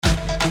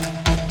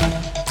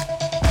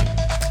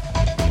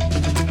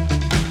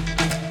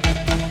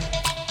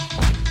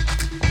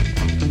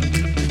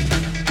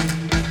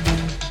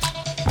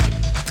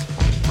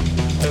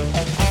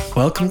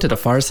Welcome to the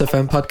Forest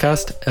FM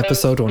podcast,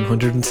 episode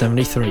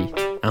 173.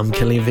 I'm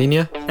Killian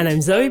Vigna. And I'm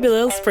Zoe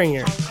Bilal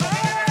Springer.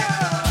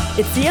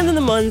 It's the end of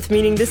the month,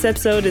 meaning this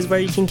episode is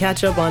where you can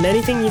catch up on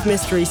anything you've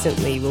missed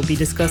recently. We'll be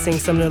discussing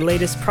some of the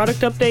latest product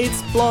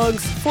updates, blogs,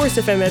 Forest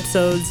FM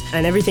episodes,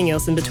 and everything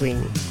else in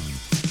between.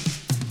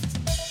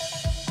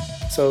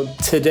 So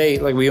today,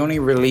 we only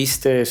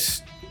released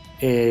it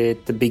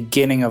at the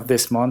beginning of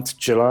this month,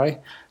 July,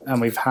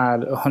 and we've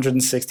had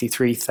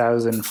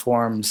 163,000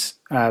 forms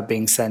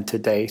being sent to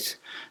date.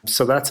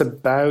 So that's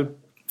about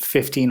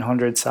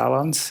 1,500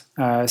 salons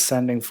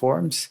sending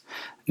forms.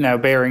 Now,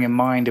 bearing in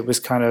mind, it was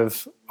kind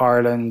of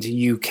Ireland,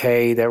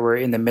 UK that were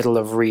in the middle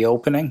of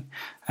reopening.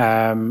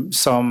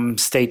 Some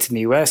states in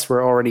the US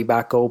were already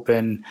back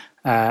open,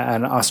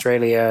 and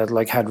Australia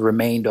had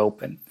remained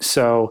open.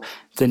 So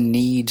the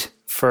need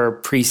for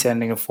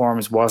pre-sending of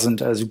forms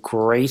wasn't as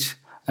great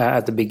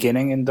at the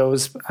beginning in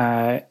those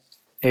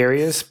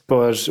areas,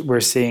 but we're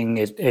seeing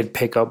it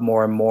pick up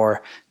more and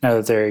more now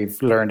that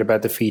they've learned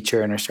about the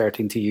feature and are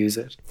starting to use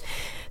it.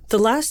 The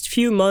last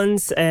few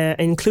months,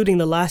 including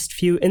the last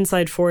few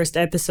Inside Forest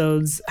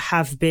episodes,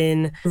 have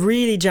been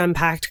really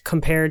jam-packed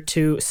compared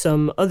to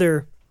some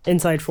other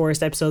Inside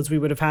Forest episodes we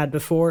would have had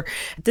before.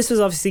 This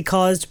was obviously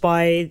caused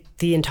by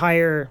the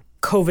entire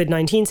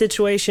COVID-19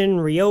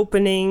 situation,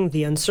 reopening,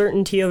 the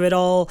uncertainty of it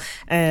all.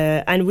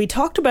 And we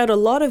talked about a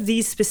lot of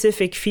these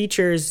specific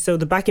features. So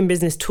the Back in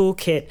Business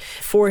Toolkit,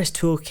 Forest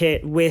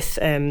Toolkit with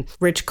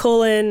Rich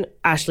Cullen,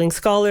 Aisling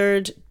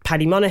Scollard,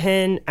 Paddy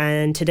Monaghan,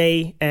 and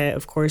today,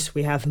 of course,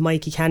 we have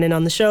Mikey Cannon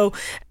on the show.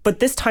 But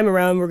this time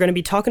around, we're going to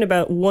be talking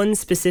about one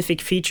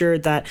specific feature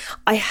that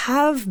I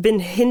have been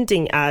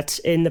hinting at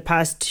in the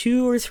past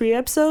 2 or 3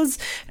 episodes,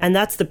 and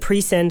that's the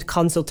pre-send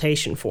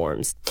consultation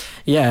forms.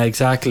 Yeah,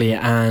 exactly.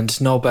 And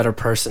no better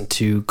person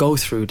to go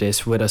through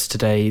this with us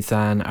today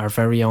than our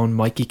very own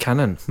Mikey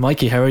Cannon.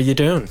 Mikey, how are you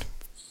doing?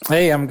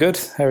 Hey, I'm good.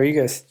 How are you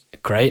guys?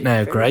 Great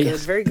now, great.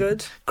 Very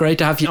good. Great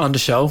to have you on the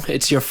show.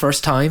 It's your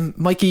first time.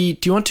 Mikey,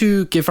 do you want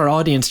to give our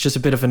audience just a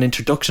bit of an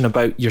introduction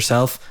about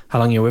yourself, how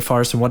long you're with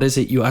Forest, and what is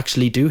it you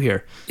actually do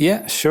here?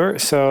 Yeah, sure.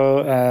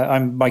 So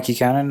I'm Mikey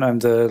Cannon. I'm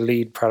the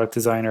lead product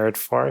designer at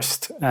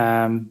Forest.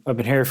 I've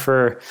been here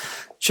for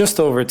just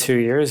over 2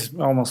 years,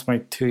 almost my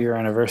 2-year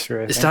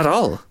anniversary. Is that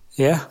all?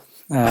 Yeah.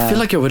 I feel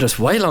like you're with us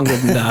way longer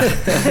than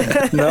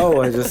that.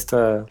 No, I just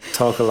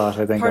talk a lot,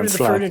 I think. Part on of the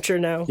Slack. furniture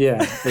now.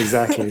 Yeah,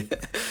 exactly.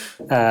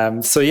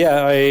 I'm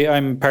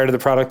part of the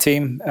product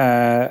team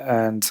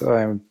and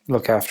I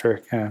look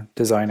after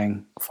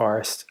designing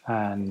Forest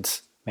and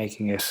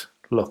making it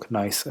look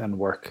nice and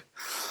work.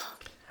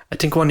 I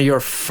think one of your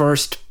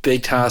first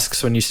big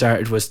tasks when you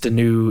started was the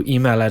new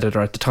email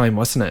editor at the time,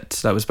 wasn't it?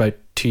 So that was about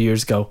 2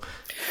 years ago.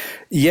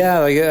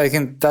 Yeah, I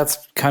think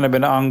that's kind of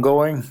been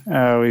ongoing.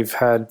 We've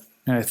had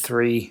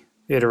 3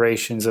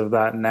 iterations of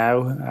that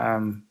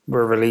now.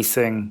 We're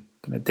releasing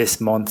this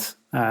month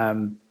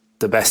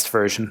the best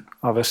version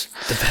of it.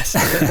 The best.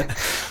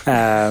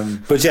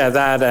 But yeah,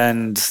 that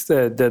and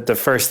the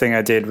first thing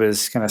I did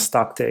was kind of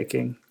stock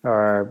taking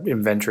or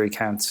inventory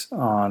counts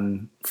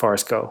on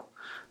Forest Go.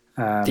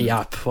 The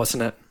app,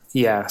 wasn't it?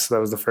 Yeah, so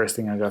that was the first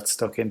thing I got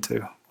stuck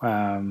into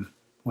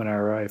when I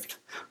arrived.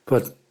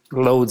 But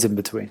loads in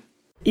between.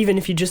 Even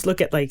if you just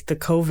look at the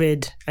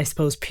COVID, I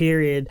suppose,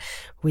 period,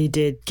 we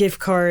did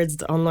gift cards,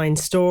 the online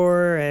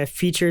store,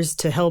 features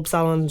to help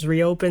salons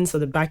reopen. So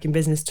the Back in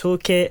Business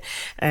Toolkit.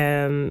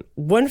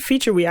 One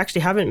feature we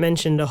actually haven't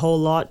mentioned a whole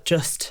lot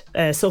just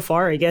so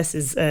far, I guess,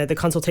 is the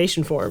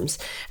consultation forms.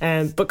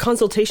 But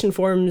consultation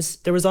forms,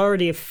 there was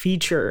already a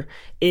feature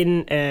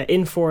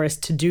in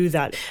Forest to do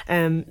that.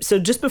 So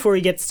just before we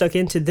get stuck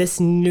into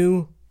this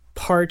new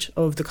part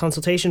of the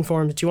consultation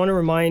forms, do you want to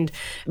remind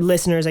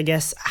listeners, I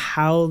guess,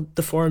 how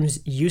the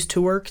forms used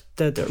to work,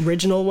 the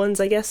original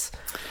ones, I guess?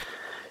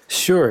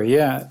 Sure,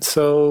 yeah.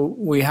 So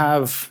we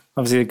have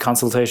obviously the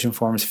consultation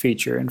forms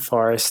feature in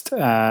Forest.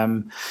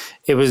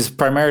 It was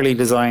primarily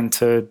designed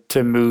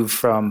to move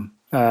from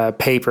a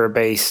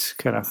paper-based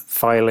kind of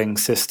filing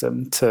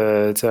system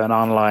to an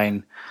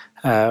online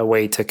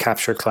way to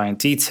capture client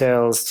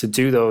details, to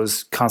do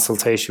those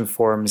consultation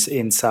forms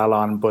in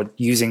Salon, but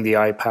using the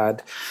iPad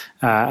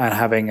and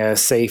having a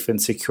safe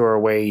and secure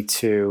way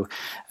to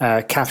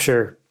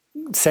capture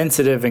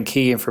sensitive and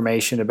key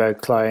information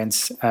about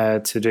clients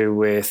to do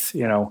with,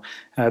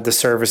 the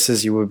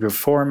services you would be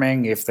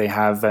performing, if they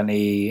have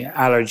any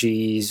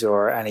allergies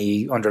or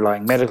any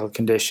underlying medical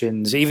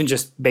conditions, even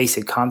just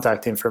basic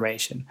contact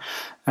information.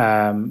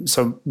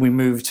 So we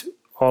moved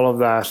all of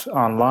that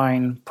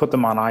online, put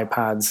them on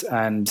iPads,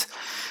 and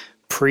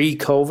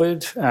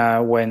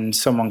pre-COVID, when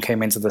someone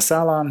came into the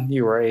salon,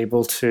 you were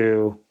able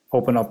to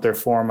open up their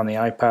form on the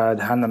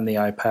iPad, hand them the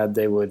iPad,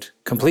 they would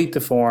complete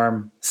the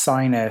form,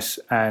 sign it,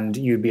 and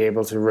you'd be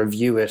able to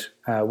review it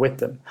with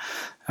them.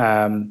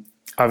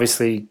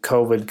 Obviously,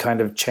 COVID kind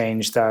of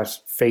changed that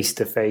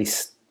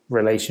face-to-face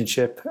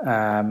relationship.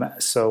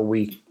 So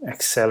we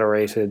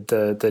accelerated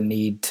the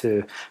need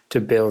to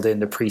build in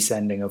the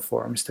pre-sending of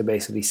forms to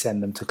basically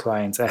send them to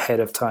clients ahead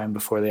of time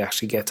before they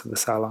actually get to the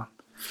salon.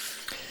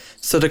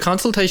 So the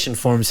consultation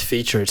forms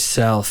feature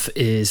itself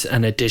is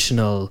an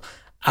additional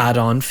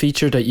add-on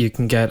feature that you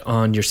can get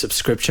on your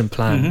subscription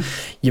plan.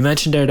 You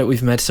mentioned there that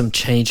we've made some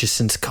changes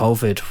since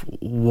COVID.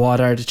 What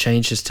are the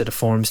changes to the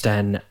forms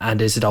then? And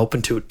is it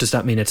open to, does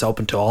that mean it's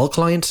open to all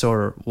clients,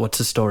 or what's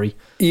the story?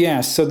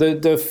 Yeah, so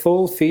the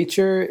full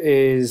feature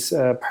is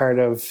part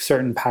of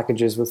certain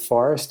packages with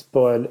Forest,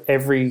 but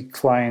every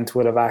client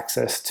will have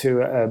access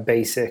to a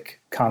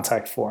basic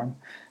contact form.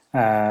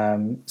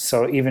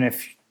 So even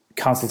if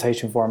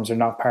consultation forms are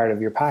not part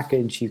of your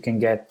package, you can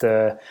get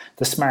the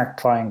smart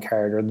client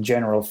card or the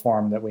general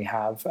form that we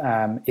have.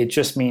 It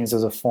just means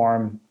there's a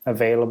form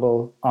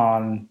available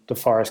on the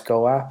Forest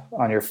Go app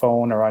on your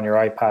phone or on your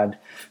iPad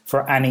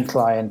for any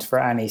client, for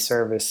any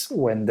service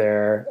when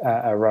they're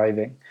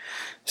arriving.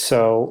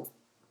 So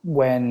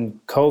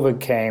when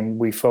COVID came,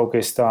 we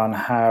focused on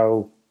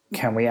how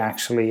can we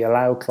actually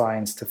allow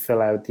clients to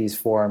fill out these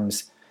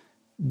forms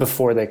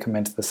before they come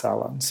into the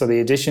salon. So the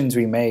additions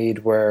we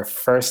made were,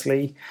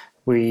 firstly,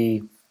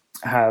 we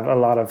have a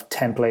lot of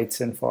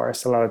templates in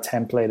Forest, a lot of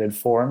templated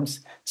forms.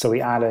 So we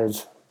added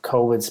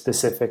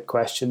COVID-specific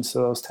questions to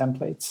those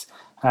templates,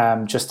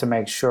 just to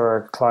make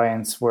sure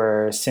clients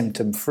were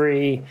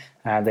symptom-free,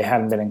 they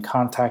hadn't been in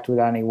contact with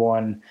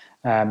anyone,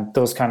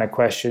 those kind of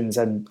questions.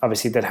 And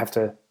obviously they'd have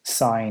to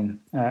sign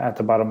at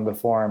the bottom of the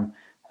form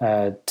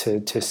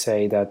to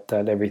say that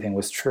everything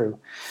was true.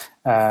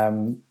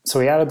 So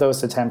we added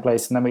those to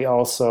templates, and then we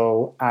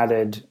also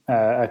added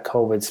a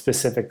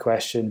COVID-specific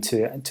question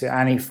to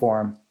any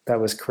form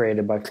that was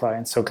created by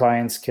clients. So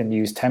clients can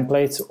use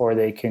templates or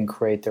they can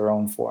create their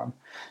own form.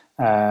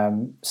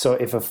 So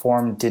if a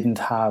form didn't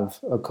have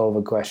a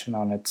COVID question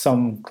on it,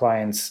 some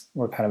clients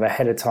were kind of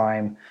ahead of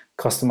time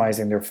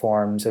customizing their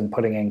forms and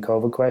putting in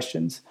COVID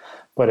questions.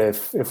 But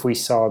if we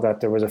saw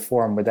that there was a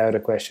form without a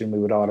question, we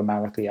would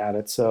automatically add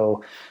it.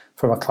 So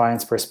from a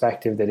client's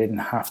perspective, they didn't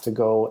have to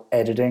go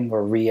editing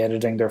or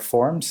re-editing their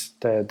forms.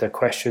 The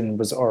question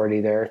was already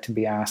there to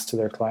be asked to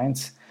their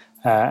clients.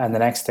 And the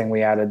next thing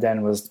we added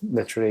then was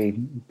literally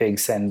big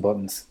send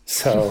buttons.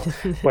 So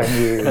when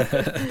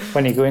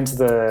you go into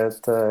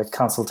the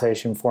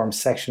consultation form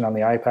section on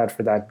the iPad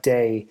for that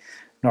day,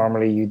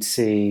 normally you'd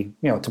see,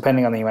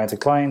 depending on the amount of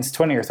clients,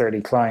 20 or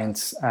 30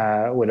 clients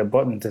with a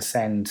button to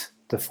send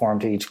the form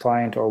to each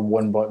client, or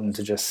one button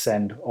to just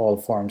send all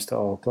forms to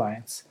all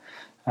clients.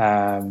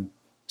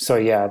 So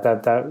yeah,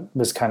 that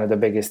was kind of the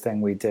biggest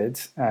thing we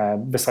did,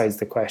 besides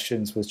the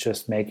questions, was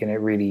just making it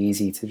really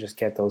easy to just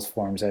get those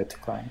forms out to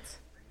clients.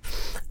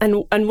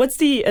 And what's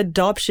the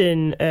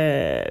adoption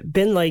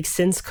been like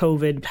since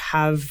COVID?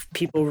 Have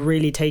people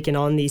really taken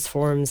on these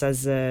forms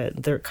as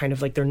their kind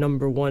of like their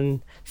number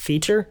one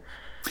feature?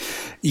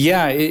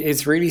 Yeah,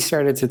 it's really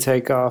started to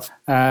take off.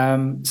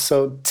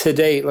 So to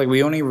date,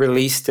 we only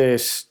released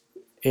it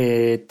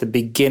at the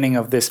beginning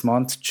of this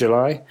month,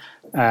 July.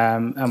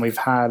 And we've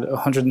had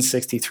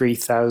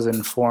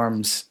 163,000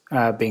 forms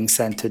being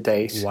sent to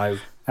date.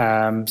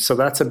 Wow. So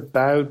that's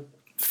about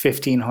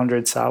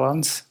 1,500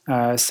 salons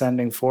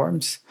sending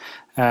forms.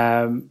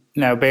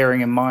 Now,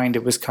 bearing in mind,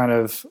 it was kind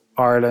of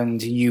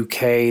Ireland,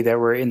 UK that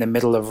were in the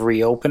middle of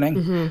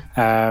reopening.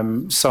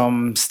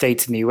 Some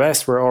states in the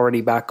US were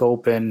already back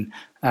open,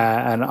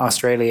 and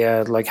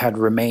Australia had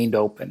remained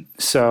open.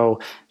 So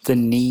the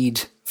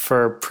need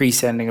for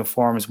pre-sending of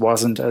forms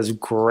wasn't as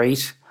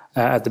great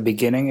at the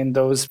beginning in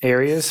those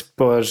areas,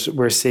 but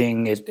we're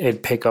seeing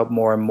it pick up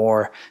more and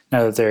more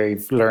now that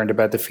they've learned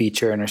about the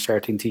feature and are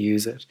starting to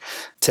use it.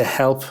 To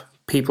help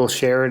people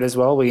share it as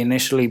well, we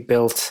initially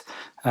built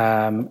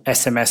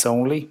SMS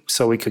only,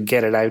 so we could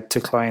get it out to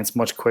clients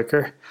much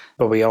quicker,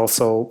 but we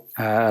also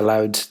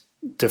allowed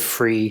the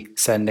free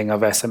sending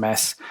of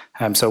SMS,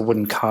 so it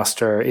wouldn't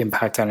cost or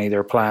impact any of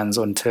their plans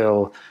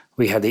until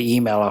we had the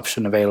email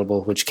option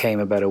available, which came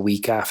about a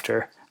week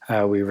after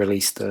we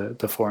released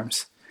the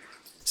forms.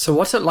 So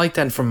what's it like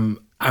then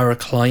from our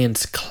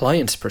client's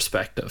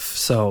perspective?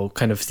 So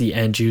kind of the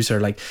end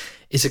user,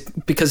 is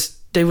it because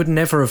they would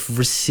never have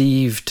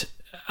received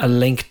a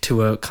link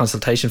to a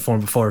consultation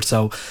form before,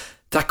 so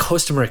that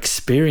customer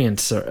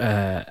experience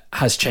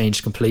has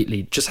changed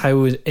completely. Just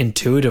how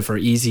intuitive or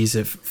easy is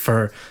it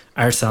for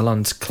our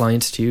salon's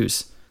clients to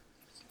use?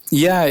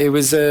 Yeah, it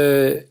was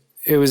a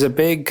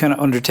big kind of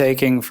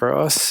undertaking for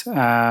us.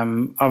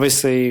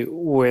 Obviously,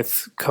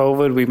 with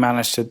COVID, we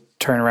managed to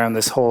turn around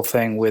this whole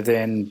thing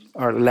within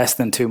or less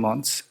than 2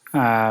 months.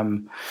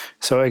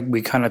 So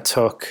we kind of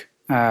took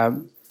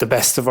the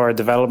best of our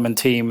development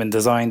team and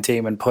design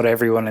team and put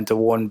everyone into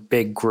one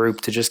big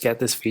group to just get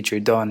this feature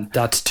done.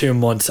 That's 2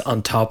 months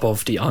on top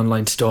of the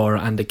online store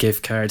and the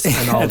gift cards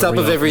and all on top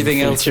of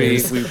everything else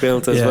we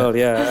built as well,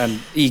 yeah, and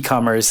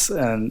e-commerce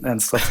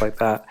and stuff like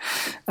that.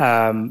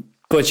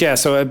 But yeah,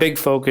 so a big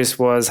focus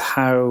was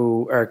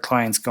how are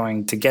clients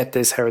going to get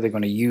this? How are they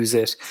going to use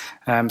it?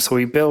 So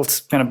we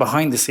built kind of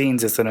behind the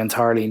scenes, it's an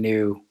entirely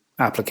new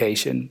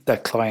application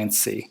that clients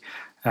see.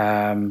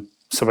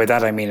 So by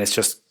that, I mean, it's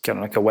just kind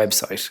of like a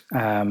website.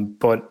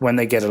 But when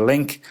they get a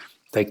link,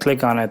 they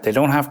click on it. They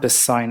don't have to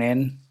sign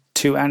in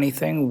to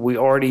anything. We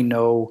already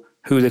know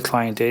who the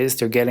client is.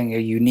 They're getting a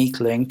unique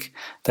link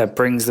that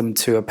brings them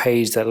to a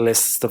page that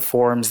lists the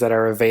forms that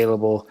are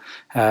available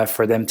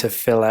for them to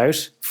fill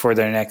out for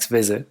their next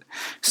visit.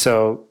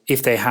 So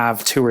if they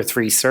have 2 or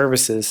 3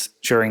 services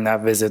during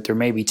that visit, there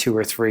may be 2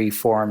 or 3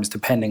 forms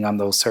depending on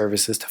those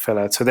services to fill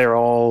out. So they're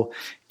all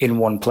in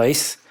one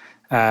place.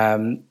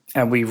 And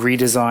we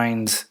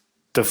redesigned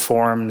the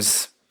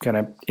forms kind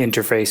of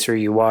interface or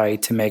UI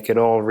to make it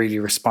all really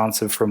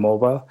responsive for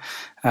mobile.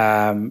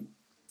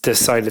 The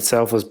site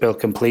itself was built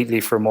completely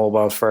for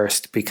mobile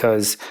first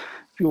because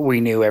we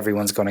knew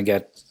everyone's going to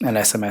get an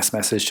SMS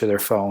message to their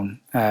phone.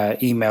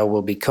 Email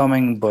will be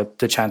coming, but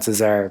the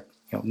chances are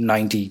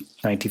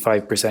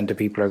 90-95% of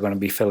people are going to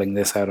be filling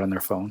this out on their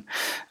phone.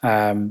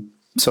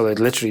 So they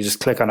literally just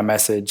click on a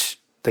message.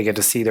 They get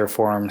to see their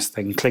forms.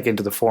 They can click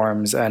into the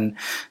forms. And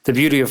the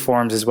beauty of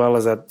forms as well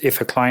is that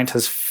if a client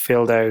has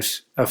filled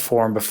out a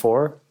form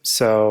before,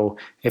 so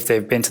if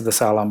they've been to the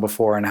salon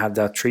before and had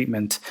that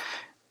treatment,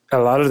 a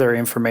lot of their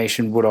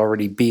information would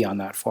already be on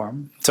that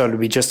form. So it would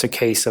be just a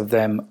case of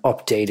them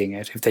updating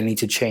it if they need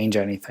to change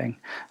anything.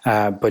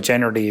 But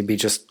generally, it'd be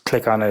just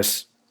click on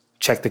it,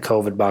 check the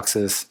COVID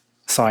boxes,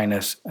 sign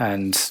it,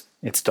 and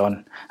it's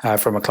done.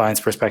 From a client's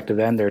perspective,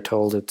 then they're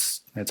told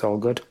it's all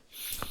good.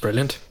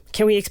 Brilliant.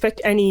 Can we expect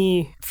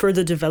any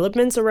further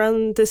developments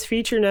around this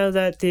feature now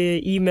that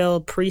the email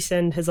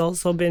pre-send has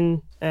also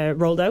been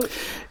rolled out?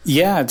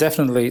 Yeah,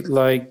 definitely.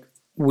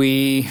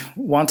 We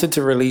wanted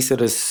to release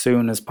it as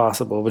soon as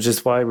possible, which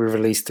is why we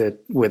released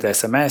it with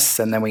SMS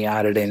and then we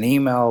added in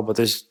email. But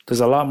there's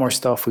a lot more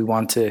stuff we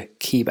want to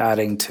keep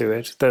adding to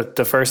it.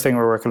 The first thing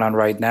we're working on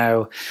right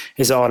now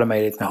is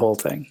automating the whole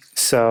thing.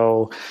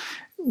 So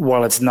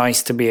while it's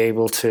nice to be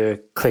able to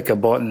click a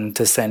button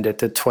to send it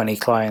to 20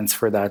 clients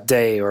for that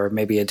day or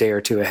maybe a day or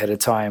 2 ahead of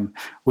time,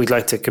 we'd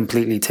like to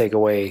completely take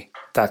away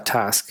that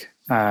task.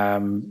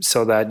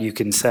 So that you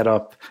can set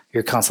up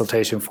your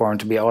consultation form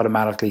to be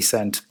automatically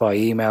sent by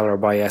email or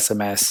by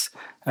SMS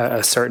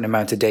a certain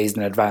amount of days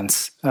in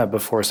advance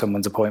before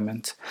someone's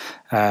appointment.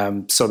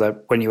 So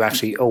that when you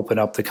actually open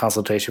up the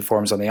consultation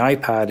forms on the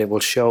iPad, it will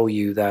show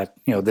you that,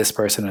 this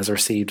person has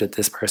received it,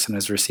 this person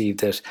has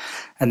received it,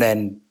 and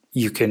then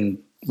you can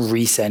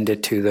resend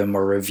it to them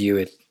or review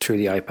it through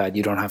the iPad.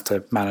 You don't have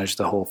to manage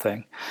the whole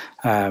thing.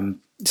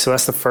 So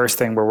that's the first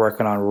thing we're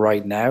working on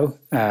right now.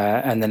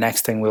 And the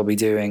next thing we'll be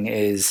doing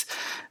is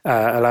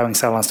allowing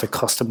salons to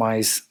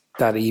customize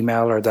that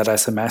email or that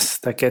SMS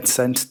that gets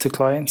sent to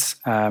clients.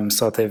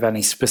 So if they have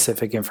any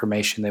specific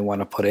information they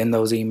want to put in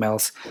those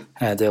emails,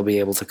 they'll be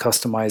able to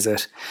customize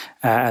it.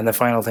 And the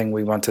final thing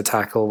we want to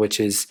tackle,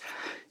 which is,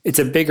 it's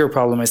a bigger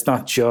problem. It's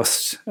not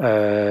just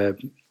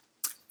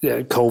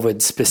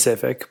COVID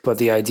specific, but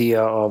the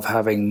idea of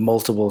having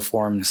multiple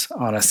forms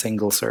on a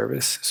single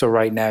service. So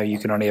right now you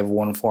can only have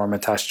one form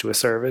attached to a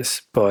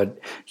service, but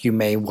you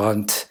may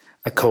want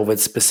a COVID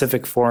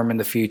specific form in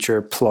the future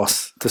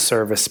plus the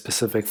service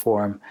specific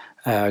form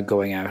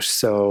going out.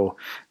 So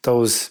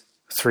those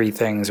 3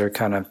 things are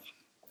kind of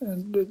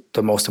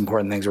the most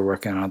important things we're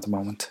working on at the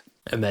moment.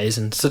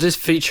 Amazing. So this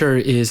feature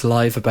is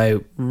live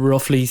about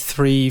roughly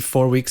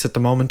 3-4 weeks at the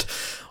moment.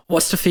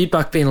 What's the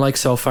feedback been like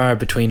so far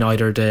between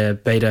either the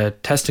beta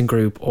testing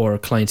group or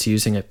clients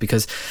using it?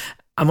 Because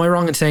am I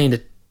wrong in saying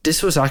that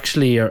this was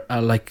actually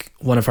like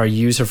one of our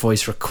user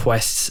voice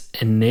requests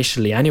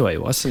initially anyway,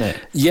 wasn't it?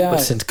 Yeah.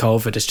 But since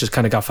COVID, it's just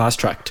kind of got fast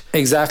tracked.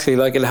 Exactly.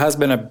 It has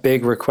been a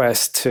big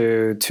request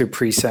to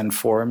pre-send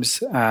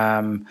forms.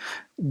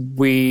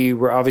 We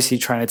were obviously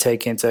trying to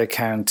take into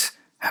account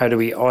how do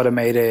we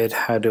automate it?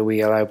 How do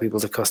we allow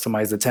people to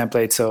customize the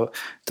template? So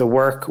the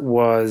work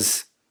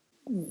was,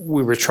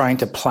 we were trying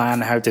to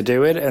plan how to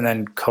do it, and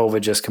then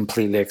COVID just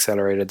completely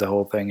accelerated the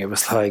whole thing. It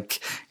was like,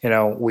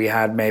 we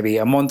had maybe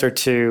a month or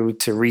 2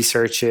 to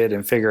research it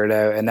and figure it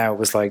out, and now it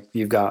was like,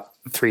 you've got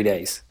 3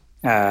 days.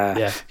 You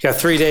got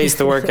 3 days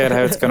to work out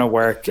how it's going to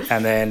work,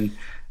 and then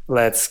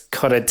let's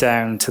cut it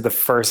down to the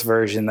first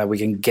version that we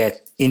can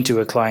get into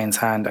a client's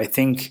hand. I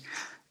think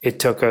it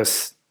took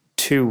us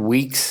 2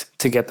 weeks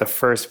to get the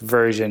first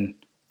version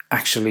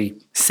actually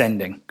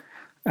sending.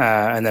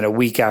 And then a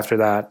week after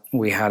that,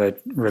 we had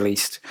it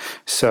released.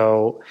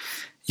 So,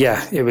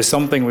 yeah, it was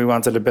something we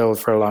wanted to build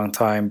for a long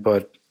time,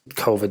 but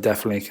COVID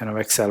definitely kind of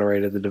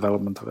accelerated the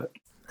development of it.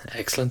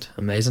 Excellent.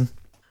 Amazing.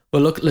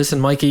 Well, look, listen,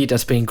 Mikey,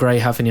 that's been great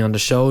having you on the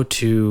show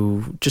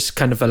to just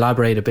kind of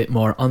elaborate a bit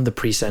more on the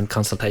pre-send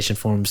consultation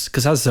forms.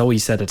 Because as Zoe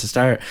said at the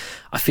start,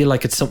 I feel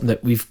like it's something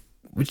that we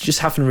just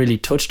haven't really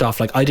touched off.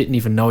 Like, I didn't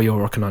even know you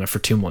were working on it for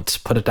 2 months,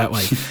 put it that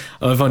way.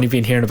 I've only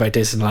been hearing about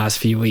this in the last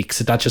few weeks.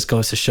 So that just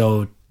goes to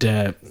show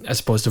the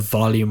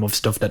volume of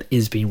stuff that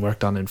is being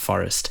worked on in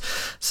Forest.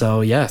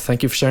 So yeah,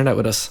 thank you for sharing that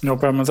with us. No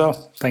problem at all.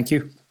 Thank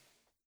you.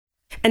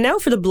 And now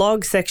for the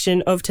blog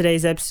section of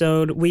today's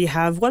episode, we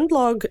have one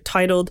blog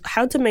titled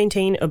How to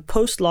Maintain a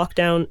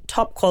Post-Lockdown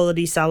Top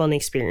Quality Salon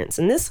Experience.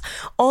 And this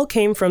all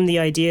came from the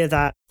idea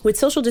that with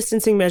social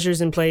distancing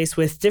measures in place,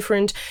 with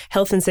different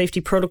health and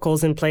safety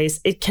protocols in place,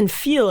 it can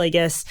feel, I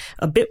guess,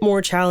 a bit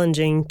more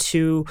challenging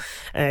to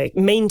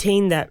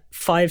maintain that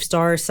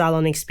 5-star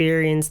salon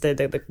experience,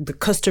 the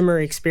customer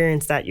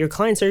experience that your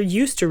clients are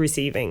used to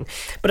receiving.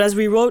 But as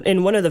we wrote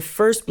in one of the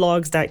first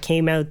blogs that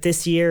came out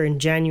this year in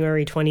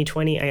January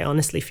 2020, I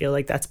honestly feel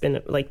like that's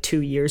been like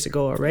 2 years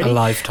ago already. A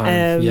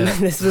lifetime.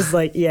 This was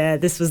like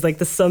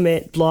the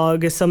Summit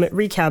blog, a Summit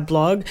recap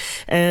blog.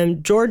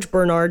 George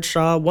Bernard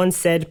Shaw once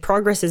said,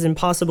 "Progress is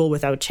impossible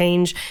without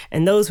change,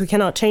 and those who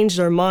cannot change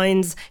their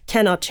minds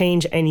cannot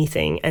change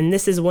anything." And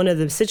this is one of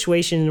the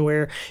situations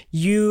where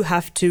you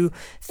have to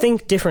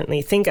think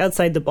differently, think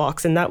outside the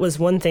box. And that was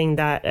one thing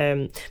that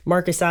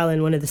Marcus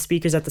Allen, one of the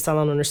speakers at the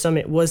Salon Owner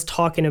Summit, was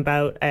talking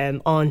about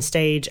on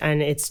stage.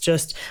 And it's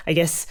just, I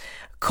guess,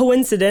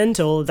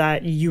 coincidental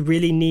that you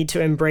really need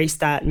to embrace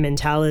that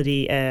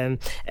mentality,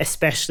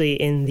 especially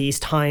in these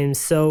times.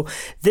 So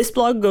this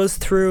blog goes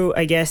through,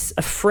 I guess,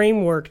 a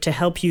framework to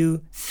help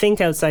you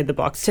think outside the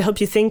box, to help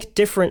you think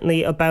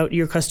differently about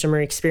your customer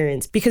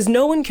experience, because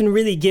no one can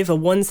really give a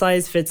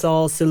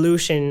one-size-fits-all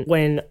solution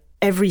when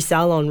every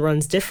salon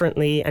runs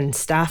differently and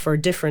staff are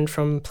different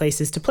from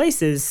places to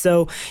places.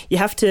 So you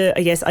have to,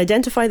 I guess,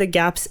 identify the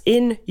gaps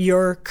in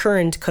your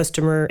current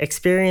customer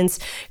experience,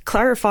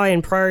 clarify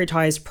and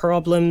prioritize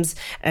problems.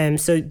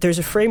 So there's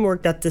a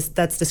framework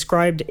that's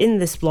described in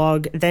this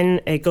blog.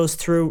 Then it goes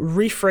through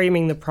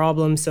reframing the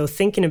problem, so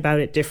thinking about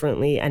it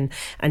differently, and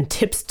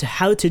tips to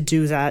how to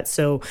do that.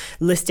 So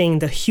listing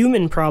the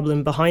human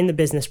problem behind the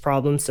business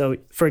problem. So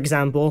for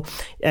example,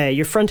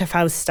 your front of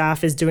house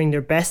staff is doing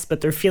their best,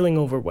 but they're feeling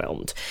overwhelmed.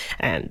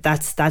 And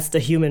that's the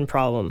human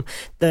problem.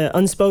 The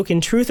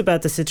unspoken truth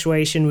about the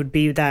situation would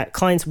be that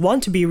clients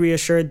want to be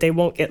reassured they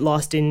won't get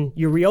lost in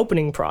your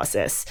reopening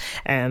process.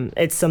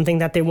 It's something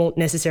that they won't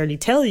necessarily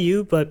tell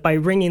you, but by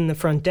ringing the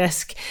front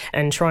desk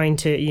and trying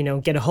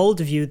to, get a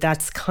hold of you,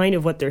 that's kind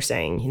of what they're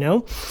saying,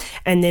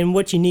 And then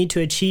what you need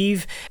to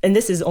achieve, and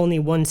this is only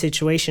one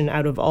situation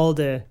out of all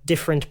the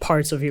different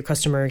parts of your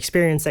customer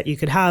experience that you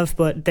could have,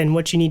 but then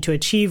what you need to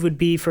achieve would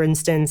be, for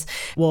instance,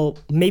 well,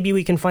 maybe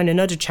we can find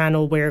another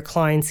channel where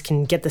clients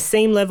can get the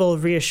same level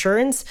of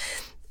reassurance,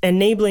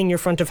 enabling your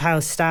front of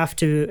house staff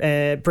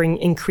to bring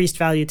increased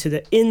value to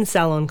the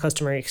in-salon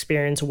customer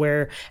experience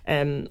where,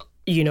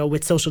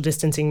 with social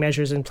distancing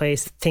measures in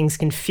place, things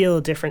can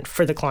feel different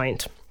for the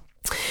client.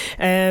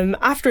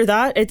 After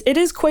that,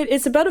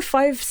 it's about a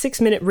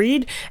 5-6 minute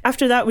read.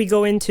 After that, we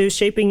go into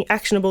shaping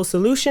actionable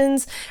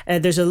solutions.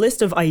 There's a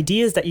list of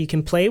ideas that you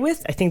can play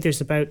with. I think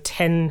there's about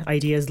 10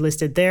 ideas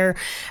listed there.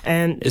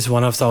 Is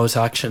one of those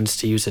actions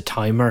to use a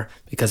timer?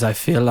 Because I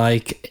feel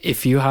like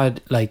if you had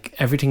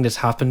everything that's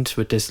happened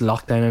with this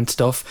lockdown and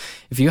stuff,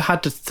 if you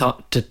had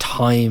to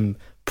time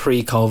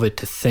pre-COVID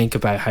to think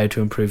about how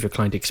to improve your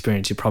client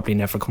experience, you probably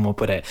never come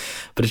up with it.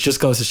 But it just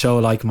goes to show,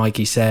 like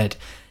Mikey said,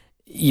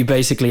 you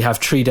basically have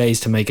 3 days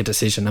to make a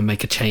decision and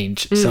make a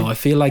change. So I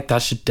feel like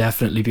that should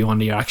definitely be one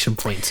of your action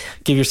points.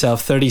 Give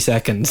yourself 30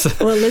 seconds.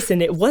 Well,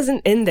 listen, it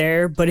wasn't in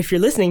there, but if you're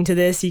listening to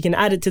this, you can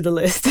add it to the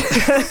list.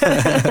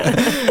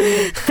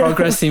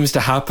 Progress seems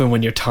to happen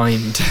when you're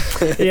timed.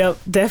 Yep,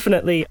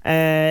 definitely.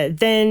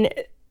 Then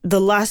the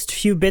last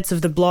few bits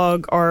of the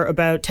blog are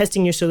about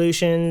testing your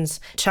solutions,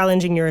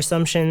 challenging your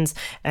assumptions,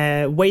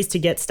 ways to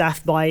get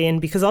staff buy-in,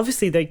 because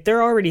obviously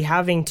they're already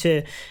having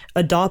to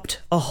adopt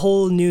a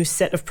whole new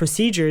set of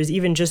procedures,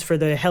 even just for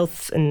the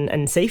health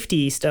and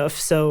safety stuff.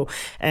 So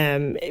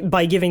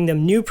by giving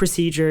them new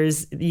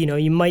procedures,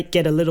 you might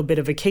get a little bit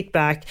of a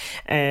kickback.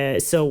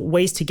 So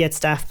ways to get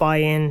staff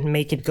buy-in,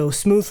 make it go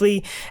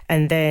smoothly.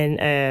 And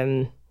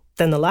then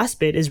the last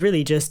bit is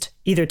really just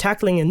either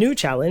tackling a new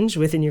challenge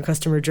within your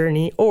customer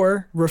journey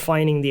or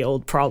refining the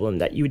old problem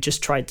that you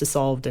just tried to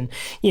solve. And,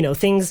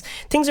 things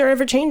are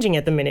ever changing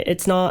at the minute.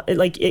 It's not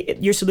like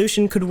your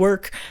solution could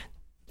work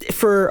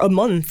for a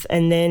month,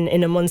 and then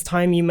in a month's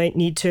time you might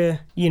need to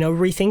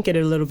rethink it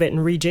a little bit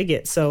and rejig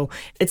it. So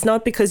it's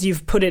not because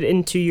you've put it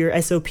into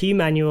your SOP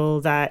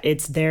manual that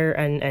it's there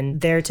and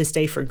there to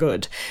stay for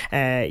good.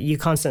 You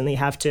constantly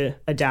have to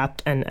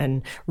adapt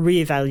and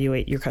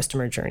reevaluate your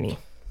customer journey.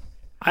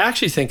 I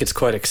actually think it's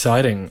quite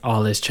exciting,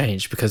 all this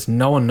change, because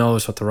no one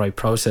knows what the right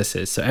process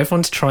is. So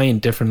everyone's trying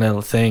different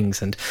little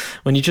things. And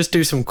when you just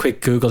do some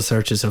quick Google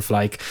searches of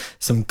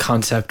some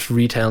concept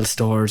retail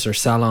stores or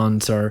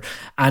salons or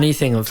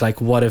anything of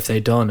what have they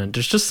done? And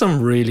there's just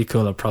some really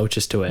cool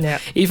approaches to it. Yeah.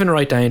 Even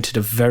right down to the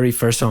very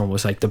first one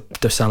was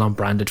the salon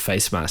branded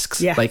face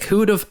masks. Yeah. Who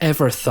would have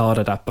ever thought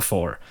of that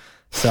before?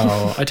 So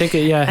I think,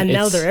 and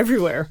now they're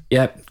everywhere.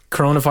 Yeah.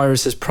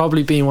 Coronavirus has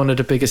probably been one of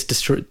the biggest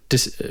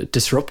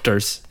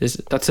disruptors.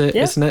 That's it,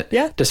 yeah. Isn't it?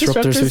 Yeah.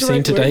 Disruptors we've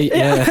seen to date.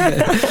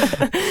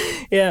 Yeah.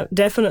 Yeah,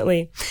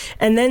 definitely.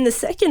 And then the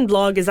second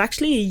blog is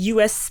actually a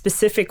US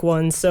specific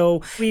one.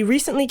 So we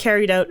recently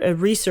carried out a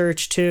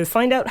research to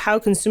find out how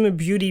consumer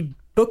beauty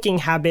booking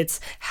habits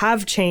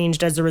have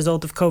changed as a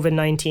result of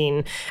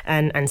COVID-19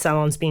 and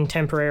salons being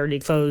temporarily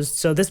closed.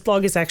 So this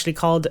blog is actually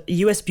called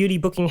US Beauty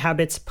Booking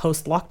Habits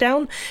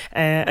Post-Lockdown.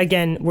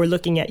 Again, we're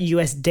looking at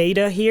US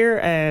data here.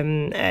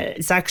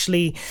 It's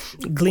actually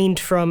gleaned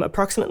from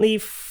approximately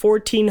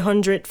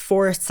 1,400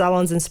 Forest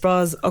salons and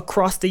spas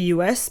across the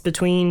US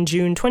between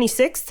June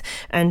 26th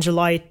and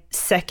July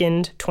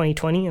 2nd,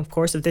 2020, of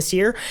course, of this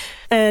year,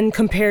 and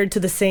compared to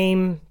the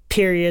same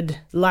period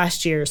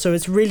last year. So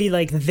it's really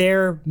like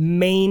their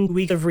main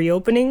week of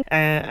reopening,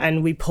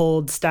 and we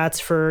pulled stats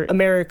for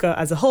America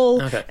as a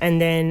whole, and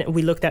then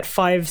we looked at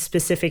 5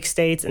 specific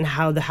states and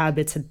how the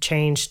habits had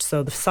changed.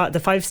 So the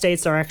 5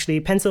 states are actually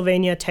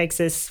Pennsylvania,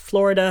 Texas,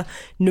 Florida,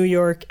 New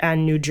York,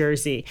 and New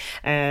Jersey.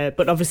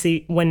 But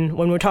obviously when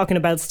we're talking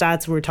about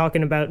stats, we're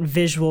talking about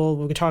visual,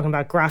 we're talking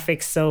about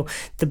graphics. So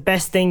the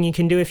best thing you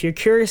can do if you're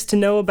curious to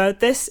know about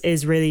this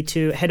is really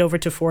to head over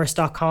to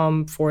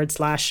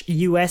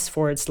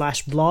forest.com/US/blog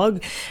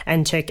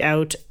and check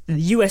out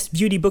US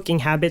Beauty Booking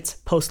Habits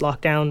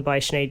Post-Lockdown by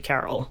Sinead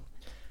Carroll.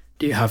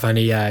 Do you have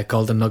any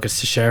golden nuggets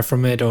to share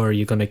from it, or are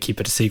you going to keep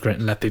it a secret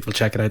and let people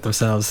check it out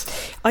themselves?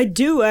 I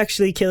do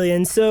actually,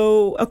 Killian.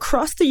 So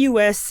across the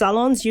US,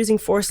 salons using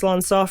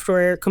ForSalon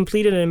software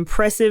completed an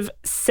impressive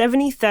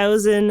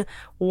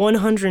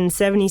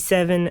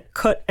 70,177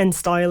 cut and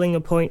styling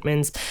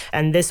appointments.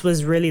 And this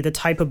was really the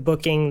type of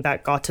booking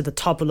that got to the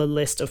top of the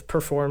list of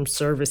performed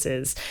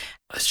services.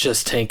 I was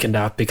just thinking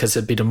that because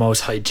it'd be the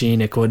most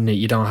hygienic, wouldn't it?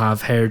 You don't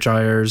have hair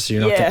dryers,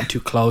 you're not getting too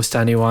close to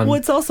anyone. Well,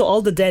 it's also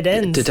all the dead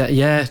ends.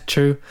 Yeah,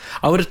 true.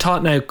 I would have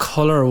thought now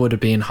colour would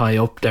have been high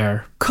up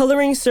there.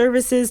 Colouring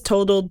services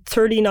totaled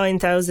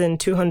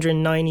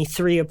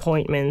 39,293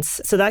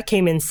 appointments. So that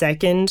came in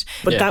second,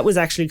 but that was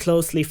actually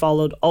closely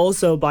followed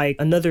also by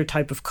another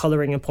type of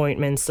colouring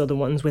appointments, so the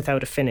ones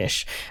without a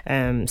finish.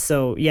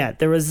 So yeah,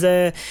 there was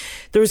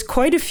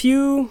quite a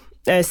few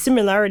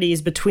similarities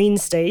between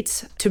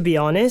states, to be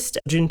honest.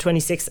 June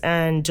 26th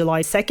and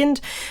July 2nd,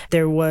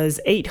 there was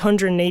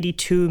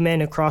 882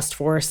 men across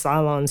 4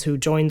 salons who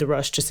joined the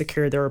rush to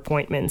secure their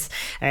appointments.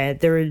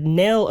 Their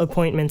nail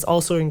appointments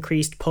also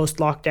increased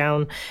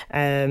post-lockdown,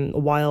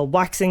 while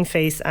waxing,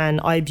 face and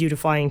eye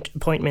beautifying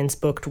appointments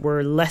booked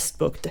were less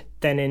booked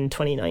than in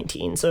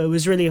 2019. So it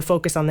was really a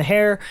focus on the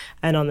hair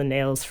and on the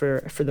nails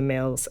for the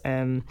males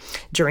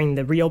during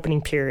the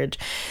reopening period.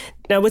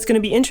 Now, what's going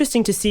to be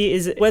interesting to see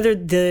is whether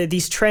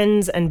these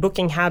trends and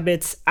booking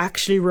habits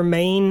actually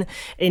remain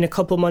in a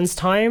couple months'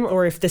 time,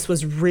 or if this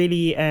was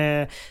really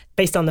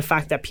based on the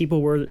fact that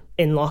people were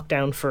in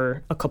lockdown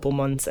for a couple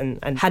months and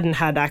hadn't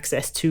had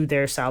access to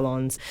their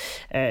salons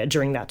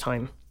during that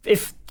time.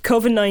 If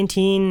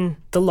COVID-19,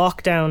 the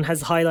lockdown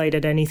has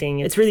highlighted anything,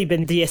 it's really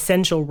been the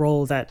essential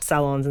role that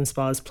salons and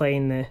spas play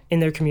in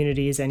their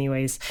communities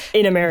anyways,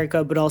 in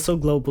America, but also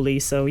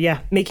globally. So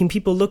yeah, making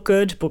people look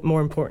good, but more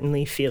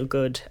importantly, feel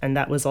good. And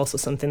that was also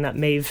something that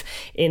Maeve,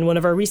 in one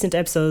of our recent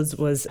episodes,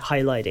 was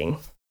highlighting.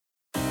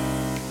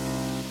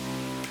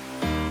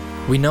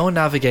 We know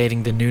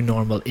navigating the new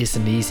normal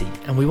isn't easy,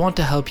 and we want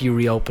to help you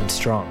reopen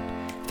strong.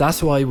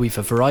 That's why we've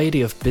a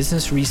variety of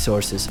business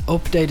resources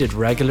updated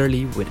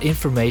regularly with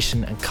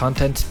information and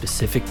content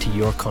specific to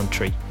your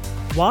country.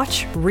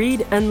 Watch,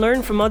 read and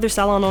learn from other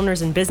salon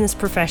owners and business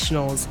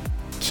professionals.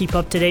 Keep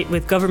up to date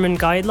with government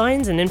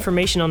guidelines and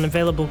information on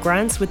available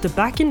grants with the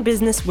Back in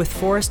Business with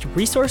Forest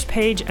resource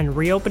page and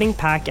reopening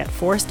pack at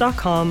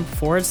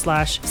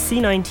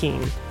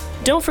forest.com/C19.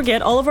 Don't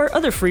forget all of our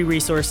other free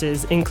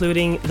resources,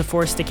 including the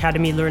Forest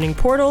Academy Learning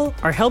Portal,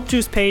 our Help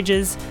Juice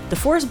pages, the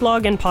Forest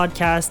blog and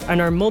podcast,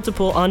 and our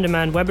multiple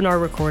on-demand webinar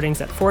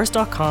recordings at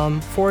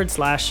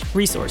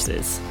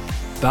forest.com/resources.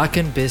 Back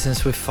in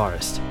Business with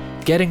Forest,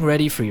 getting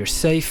ready for your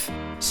safe,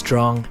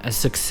 strong, and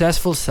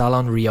successful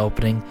salon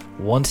reopening,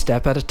 one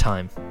step at a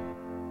time.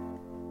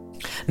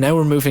 Now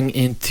we're moving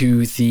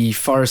into the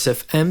Forest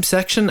FM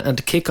section, and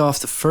to kick off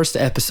the first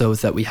episode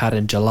that we had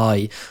in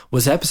July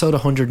was episode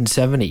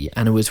 170,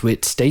 and it was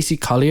with Stacey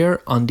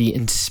Collier on the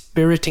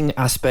inspiriting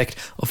aspect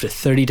of the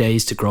 30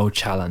 Days to Grow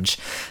challenge.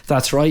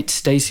 That's right,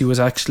 Stacey was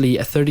actually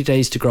a 30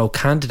 Days to Grow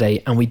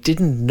candidate, and we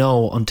didn't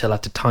know until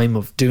at the time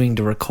of doing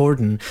the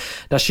recording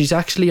that she's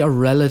actually a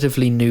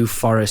relatively new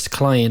Forest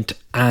client,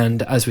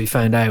 and as we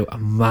found out, a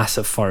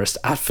massive Forest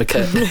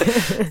advocate.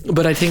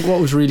 But I think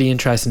what was really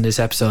interesting in this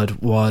episode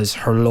was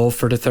her love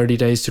for the 30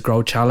 Days to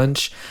Grow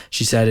challenge.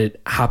 She said it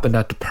happened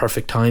at the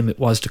perfect time. It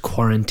was the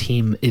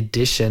quarantine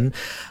edition,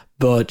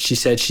 but she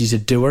said she's a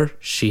doer.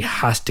 She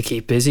has to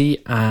keep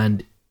busy,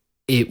 and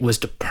it was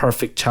the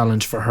perfect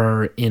challenge for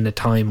her in a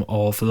time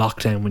of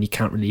lockdown when you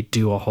can't really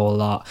do a whole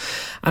lot.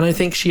 And I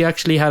think she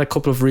actually had a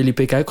couple of really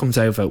big outcomes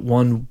out of it.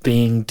 One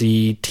being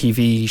the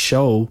TV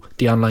show,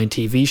 the online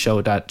TV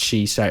show that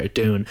she started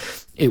doing.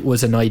 It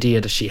was an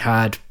idea that she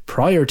had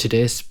prior to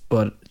this,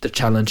 but the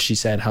challenge, she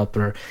said, helped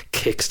her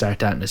kickstart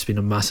that, and it's been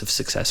a massive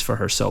success for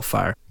her so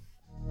far.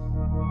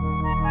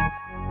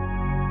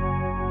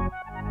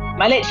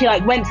 I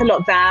literally went to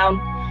lockdown,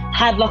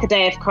 had a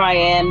day of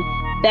crying,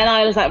 Then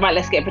I was like, right,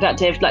 let's get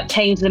productive, like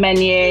change the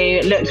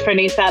menu, looked for a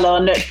new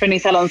salon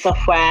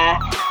software.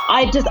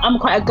 I'm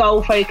quite a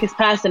goal focused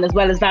person as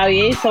well as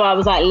value. So I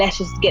was like, let's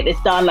just get this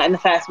done like in the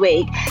first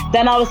week.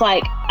 Then I was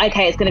like,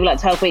 okay, it's going to be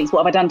like 12 weeks. What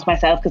have I done to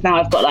myself? Because now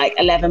I've got like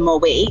 11 more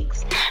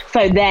weeks.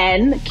 So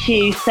then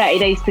cue 30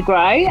 days to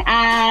grow.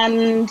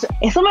 And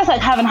it's almost like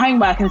having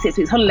homework and 6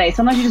 weeks holiday.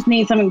 Sometimes you just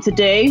need something to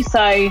do.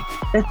 So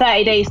the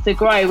 30 days to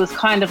grow was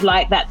kind of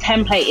like that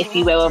template, if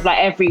you will, of like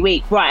every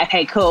week, right,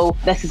 okay, cool,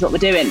 this is what we're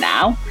doing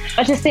now.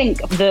 I just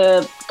think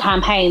the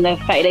campaign, the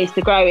 30 days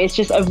to grow, is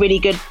just a really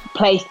good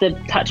place to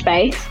touch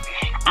base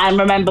and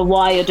remember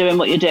why you're doing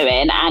what you're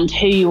doing and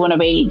who you want to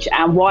reach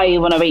and why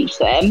you want to reach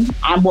them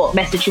and what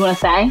message you want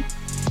to say.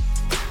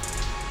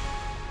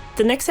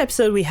 The next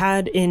episode we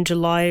had in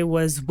July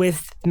was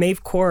with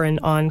Maeve Coran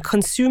on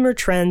consumer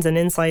trends and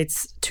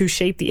insights to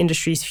shape the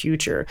industry's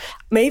future.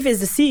 Maeve is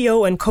the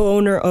CEO and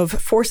co-owner of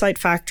Foresight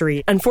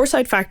Factory, and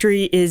Foresight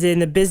Factory is in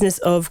the business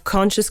of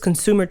conscious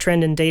consumer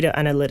trend and data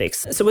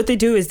analytics. So what they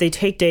do is they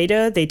take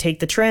data, they take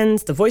the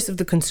trends, the voice of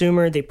the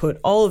consumer, they put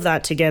all of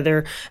that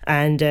together,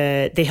 and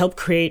they help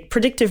create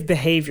predictive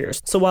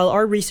behaviors. So while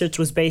our research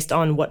was based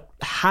on what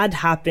had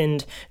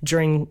happened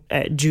during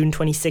June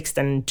 26th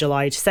and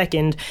July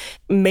 2nd,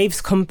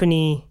 Maeve's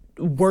company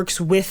works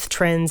with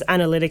trends,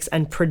 analytics,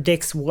 and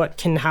predicts what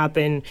can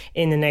happen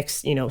in the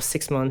next,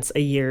 6 months,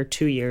 a year,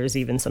 2 years,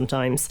 even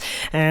sometimes.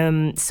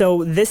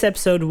 So this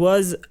episode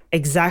was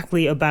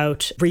exactly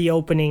about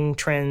reopening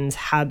trends,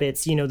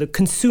 habits, the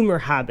consumer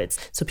habits.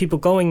 So people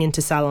going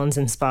into salons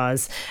and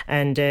spas.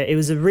 And it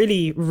was a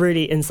really,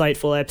 really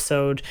insightful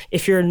episode.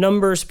 If you're a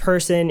numbers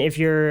person, if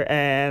you're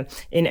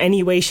in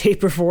any way,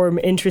 shape or form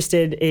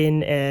interested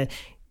in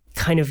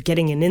kind of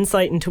getting an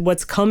insight into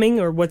what's coming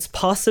or what's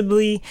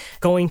possibly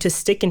going to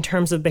stick in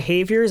terms of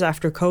behaviors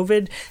after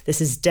COVID, this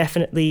is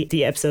definitely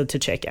the episode to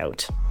check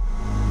out.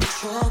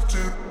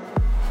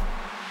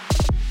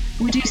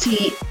 We do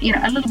see,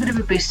 a little bit of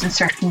a boost in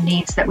certain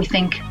needs that we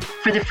think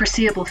for the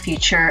foreseeable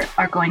future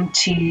are going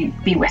to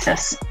be with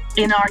us.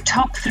 In our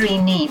top 3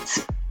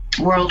 needs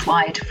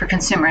worldwide for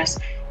consumers,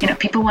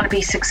 people want to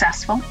be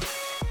successful,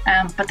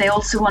 but they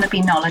also want to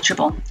be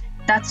knowledgeable.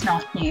 That's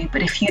not new,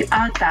 but if you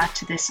add that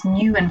to this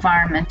new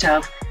environment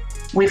of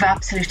we've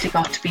absolutely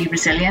got to be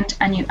resilient,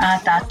 and you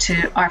add that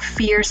to our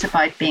fears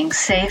about being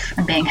safe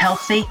and being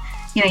healthy,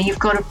 you've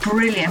got a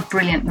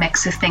brilliant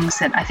mix of things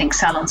that I think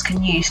salons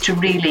can use to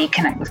really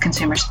connect with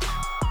consumers.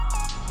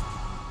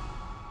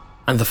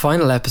 And the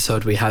final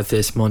episode we had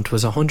this month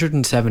was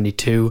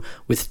 172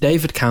 with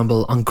David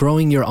Campbell on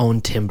growing your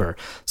own timber.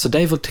 So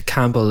David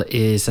Campbell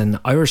is an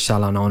Irish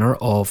salon owner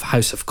of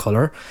House of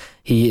Colour.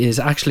 He is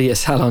actually a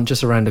salon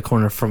just around the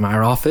corner from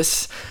our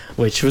office,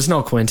 which was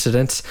no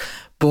coincidence.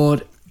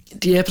 But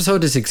the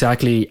episode is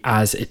exactly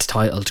as it's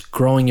titled,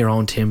 Growing Your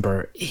Own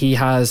Timber. He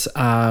has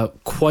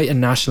quite a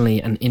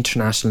nationally and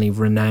internationally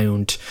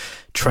renowned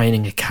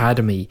training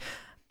academy.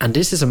 And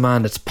this is a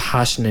man that's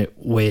passionate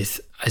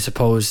with, I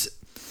suppose,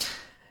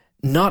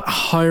 not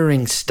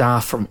hiring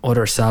staff from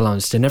other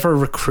salons. They never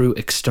recruit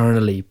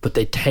externally, but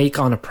they take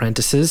on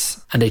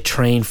apprentices and they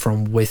train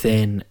from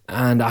within.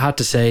 And I had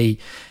to say,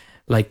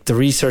 like, the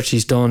research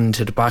he's done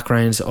to the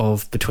backgrounds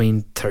of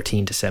between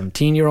 13 to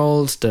 17 year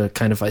olds, the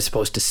kind of, I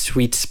suppose, the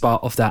sweet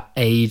spot of that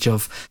age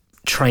of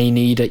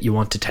trainee that you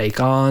want to take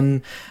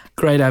on.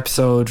 Great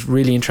episode,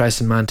 really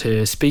interesting man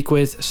to speak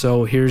with.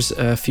 So here's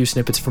a few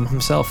snippets from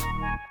himself.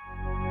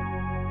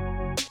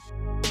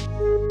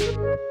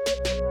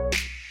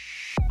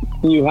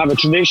 You have a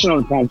traditional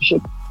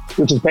apprenticeship,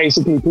 which is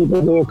basically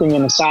people working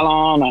in a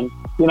salon and,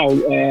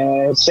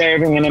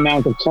 serving an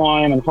amount of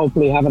time and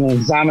hopefully having an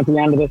exam at the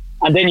end of it.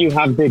 And then you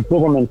have the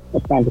government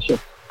apprenticeship.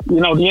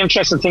 The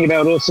interesting thing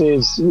about us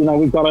is,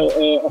 we've got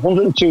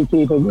 102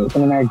 people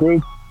working in our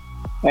group.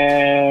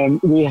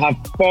 We have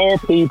 4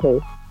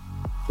 people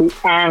who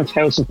aren't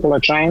House of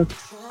Colour trained.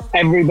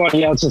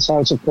 Everybody else is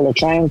House of Colour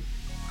trained.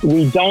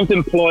 We don't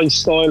employ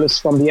stylists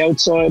from the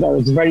outside, or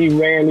it's very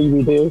rarely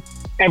we do.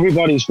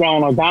 Everybody's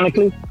grown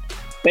organically.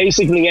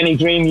 Basically, any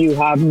dream you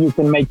have, you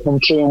can make come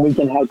true, and we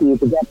can help you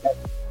to get there.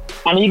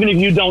 And even if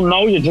you don't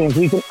know your dreams,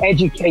 we can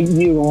educate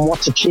you on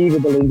what's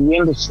achievable in the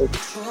industry.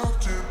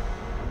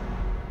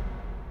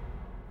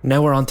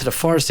 Now we're on to the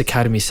Forest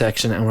Academy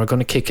section, and we're going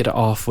to kick it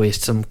off with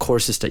some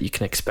courses that you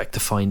can expect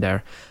to find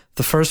there.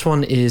 The first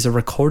one is a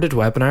recorded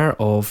webinar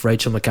of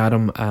Rachel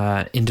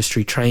McAdam,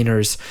 industry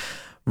trainers.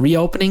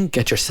 Reopening,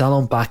 Get Your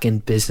Salon Back in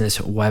Business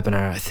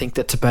webinar. I think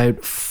that's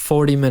about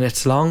 40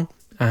 minutes long,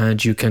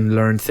 and you can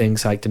learn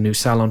things like the new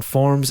salon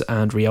forms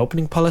and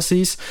reopening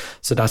policies.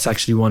 So that's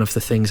actually one of the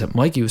things that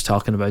Mikey was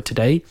talking about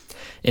today.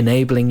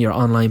 Enabling your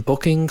online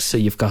bookings. So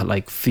you've got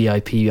like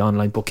VIP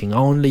online booking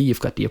only, you've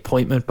got the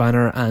appointment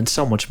banner and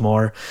so much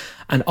more.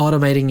 And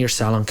automating your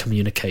salon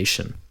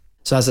communication.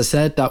 So as I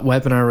said, that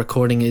webinar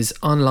recording is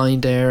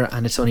online there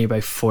and it's only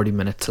about 40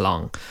 minutes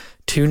long.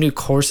 2 new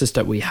courses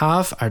that we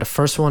have are, the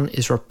first one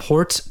is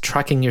Reports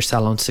Tracking Your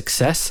Salon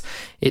Success.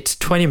 It's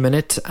 20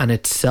 minutes and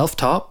it's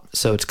self-taught,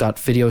 so it's got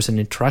videos and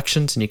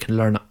interactions and you can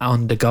learn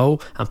on the go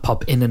and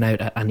pop in and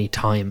out at any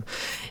time.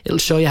 It'll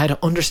show you how to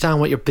understand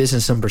what your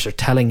business numbers are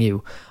telling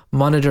you,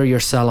 monitor your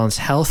salon's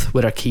health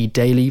with our key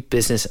daily,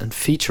 business and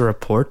feature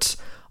reports,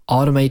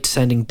 automate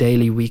sending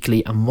daily,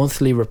 weekly and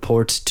monthly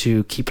reports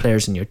to key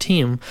players in your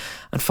team,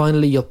 and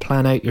finally you'll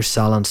plan out your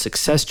salon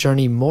success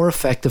journey more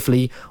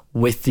effectively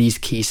with these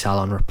key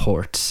salon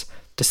reports.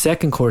 The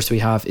second course we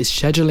have is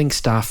Scheduling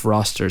Staff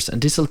Rosters,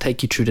 and this will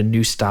take you through the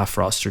new staff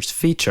rosters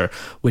feature,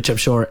 which I'm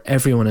sure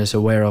everyone is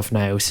aware of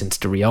now since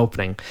the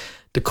reopening.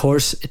 The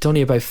course, it's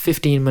only about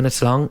 15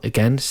 minutes long,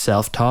 again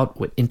self-taught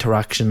with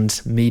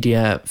interactions,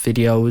 media,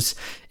 videos.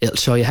 It'll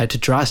show you how to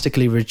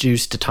drastically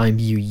reduce the time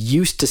you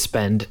used to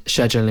spend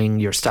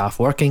scheduling your staff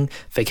working,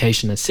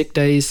 vacation and sick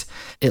days.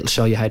 It'll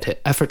show you how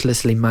to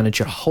effortlessly manage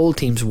your whole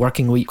team's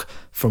working week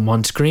from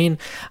one screen,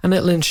 and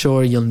it'll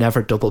ensure you'll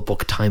never double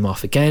book time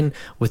off again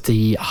with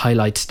the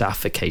highlight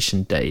staff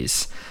vacation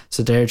days.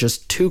 So there are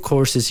just 2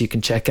 courses you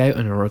can check out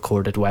in a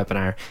recorded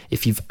webinar.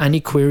 If you've any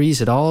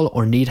queries at all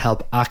or need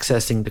help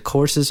accessing the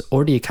courses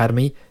or the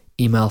academy,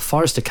 email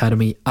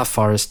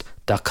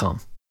forestacademy@forest.com.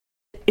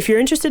 If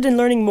you're interested in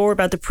learning more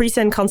about the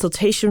pre-send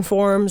consultation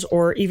forms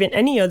or even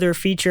any other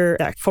feature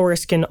that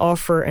Forest can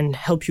offer and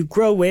help you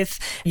grow with,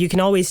 you can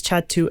always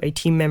chat to a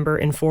team member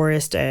in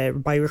Forest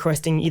by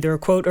requesting either a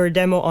quote or a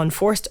demo on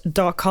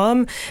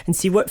forest.com and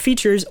see what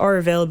features are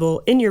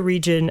available in your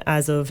region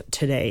as of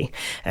today.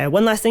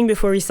 One last thing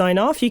before we sign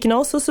off, you can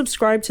also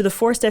subscribe to the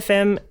Forest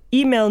FM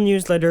email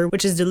newsletter,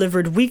 which is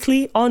delivered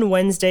weekly on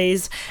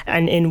Wednesdays,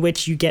 and in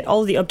which you get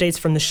all the updates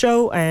from the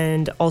show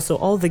and also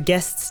all the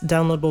guests'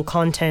 downloadable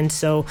content.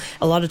 So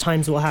a lot of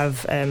times we'll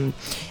have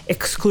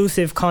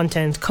exclusive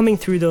content coming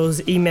through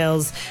those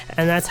emails,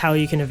 and that's how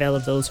you can avail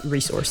of those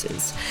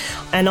resources.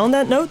 And on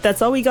that note,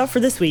 that's all we got for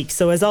this week.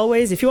 So as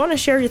always, if you want to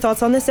share your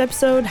thoughts on this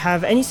episode,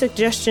 have any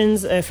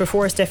suggestions for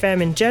Forest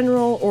FM in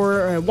general,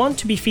 or want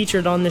to be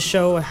featured on the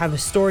show or have a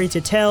story to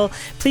tell,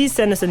 please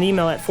send us an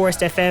email at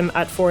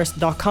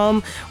forestfm@forest.com.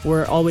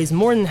 We're always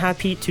more than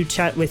happy to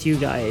chat with you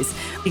guys.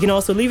 You can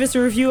also leave us a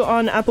review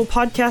on Apple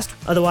Podcast.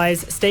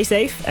 Otherwise, stay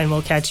safe and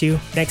we'll catch you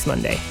next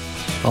Monday.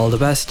 All the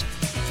best.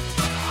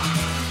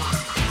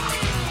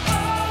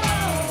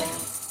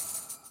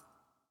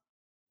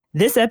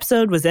 This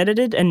episode was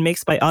edited and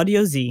mixed by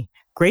Audio Z.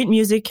 Great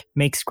music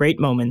makes great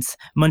moments.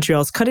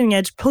 Montreal's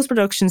cutting-edge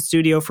post-production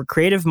studio for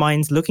creative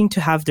minds looking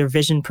to have their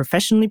vision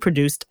professionally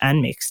produced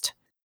and mixed.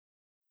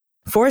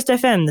 Forest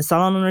FM, the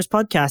Salon Owners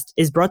Podcast,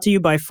 is brought to you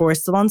by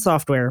Forest Salon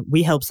Software.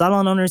 We help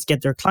salon owners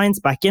get their clients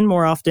back in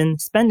more often,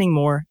 spending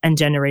more, and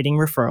generating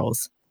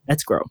referrals.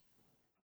 Let's grow.